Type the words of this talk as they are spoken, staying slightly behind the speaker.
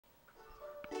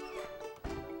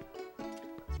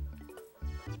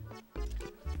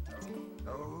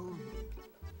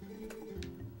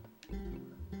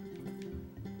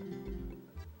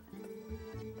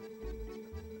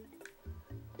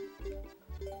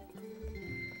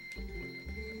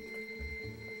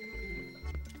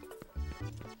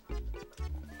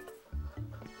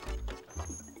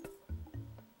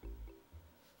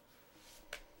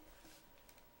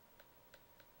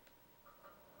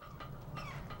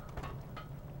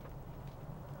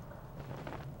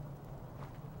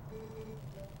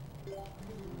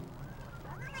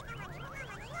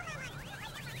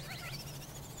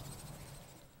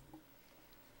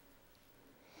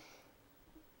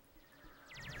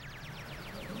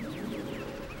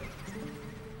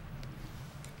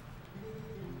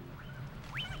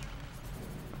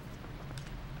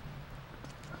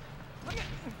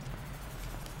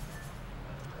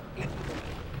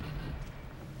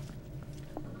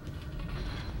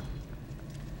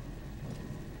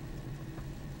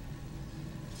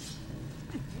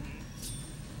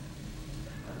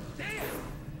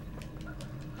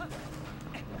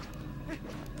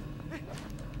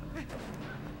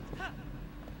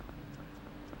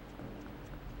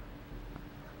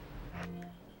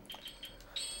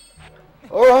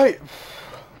Alright,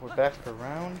 we're back for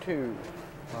round 2.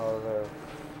 Mother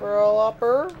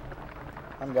flopper.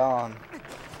 I'm gone.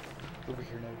 Over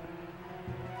here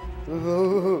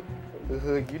now.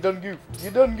 You done goofed.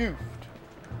 You done goofed.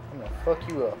 I'm gonna fuck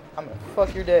you up. I'm gonna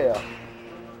fuck your day up.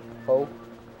 Oh,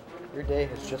 your day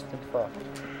has just been fucked.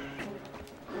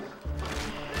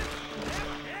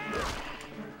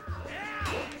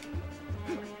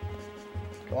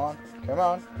 Come on. Come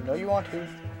on. You know you want to.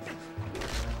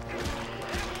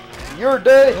 Your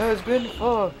day has been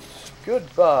fucked.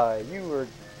 Goodbye. You were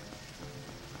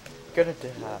gonna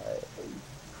die.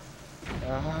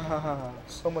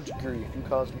 So much grief. You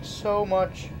caused me so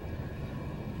much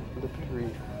flipping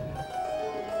grief.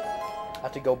 I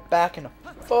have to go back into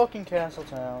fucking Castle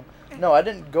Town. No, I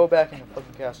didn't go back into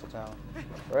fucking Castle Town.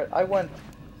 Right? I went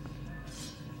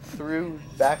through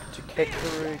back to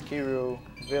Kekurikiru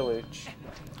Village.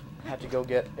 I had to go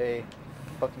get a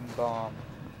fucking bomb.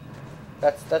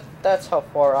 That's how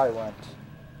far I went.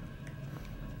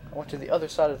 I went to the other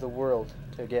side of the world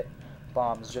to get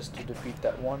bombs just to defeat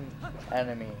that one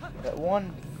enemy. That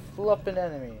one flippin'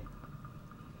 enemy.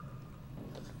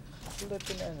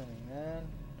 Flippin' enemy, man.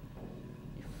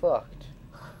 You fucked.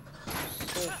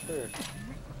 So sure.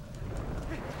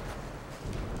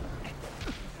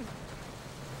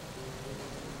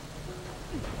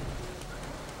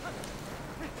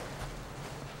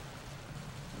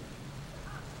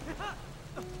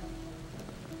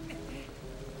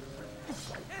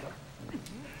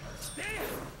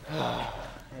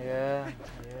 Yeah,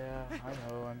 I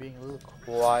know, I'm being a little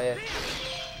quiet.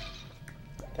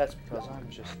 That's because I'm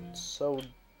just so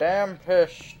damn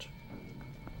pissed.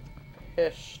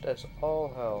 Pissed as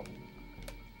all hell.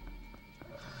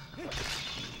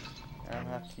 And I'm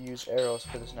gonna have to use arrows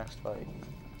for this next fight.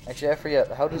 Actually, I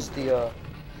forget, how does the,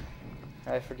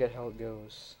 I forget how it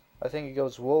goes. I think it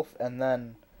goes wolf and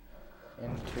then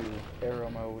into arrow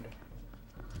mode.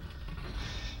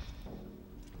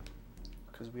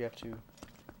 Because we have to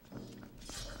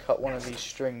cut one of these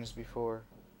strings before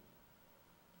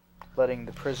letting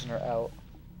the prisoner out.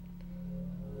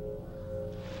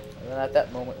 And then at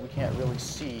that moment we can't really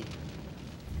see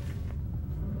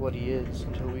what he is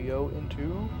until we go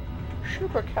into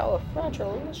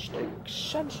supercalifragilistic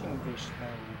sensing beast mode.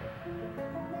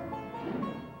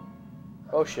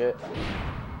 Oh shit.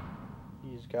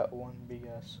 He's got one big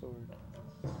ass sword.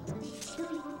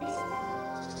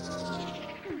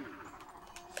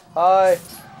 Hi!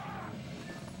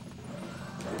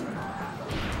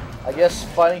 I guess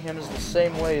fighting him is the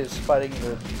same way as fighting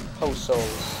the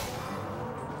Posos.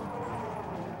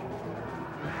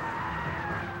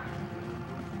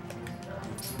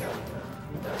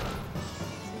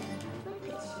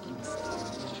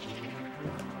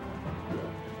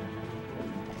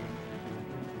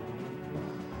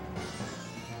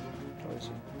 Where is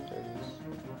he? There he is.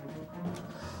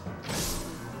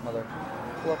 Mother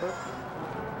flubber.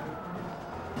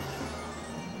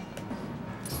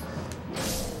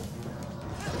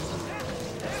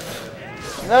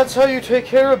 That's how you take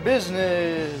care of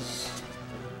business.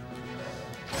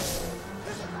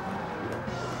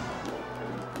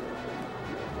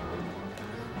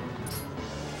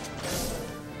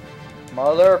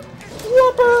 Mother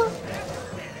whooper.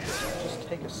 Just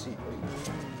take a seat,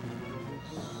 please.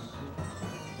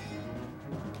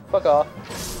 Fuck off.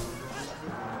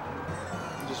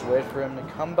 Just wait for him to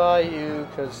come by you,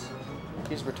 cause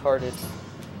he's retarded.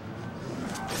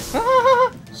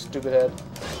 Stupid head.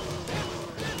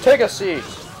 Take a seat,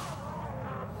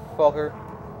 fucker.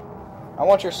 I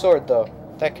want your sword, though.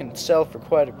 That can sell for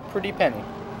quite a pretty penny.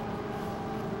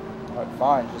 Alright,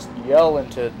 fine. Just yell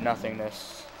into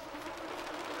nothingness.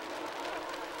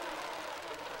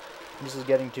 This is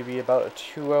getting to be about a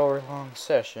 2-hour-long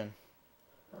session.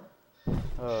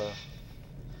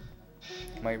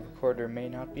 My recorder may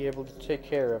not be able to take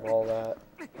care of all that.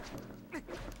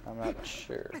 I'm not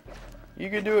sure.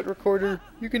 You can do it, recorder.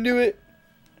 You can do it.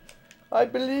 I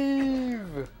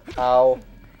believe! Ow.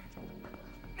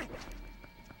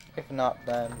 If not,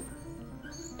 then...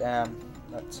 Damn,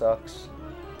 that sucks.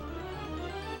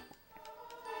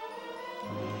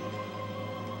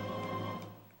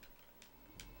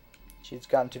 She's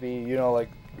gotten to be, you know, like,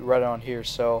 right on here,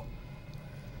 so...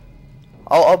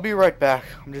 I'll be right back.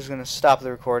 I'm just gonna stop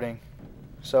the recording.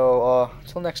 So,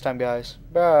 till next time, guys.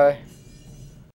 Bye!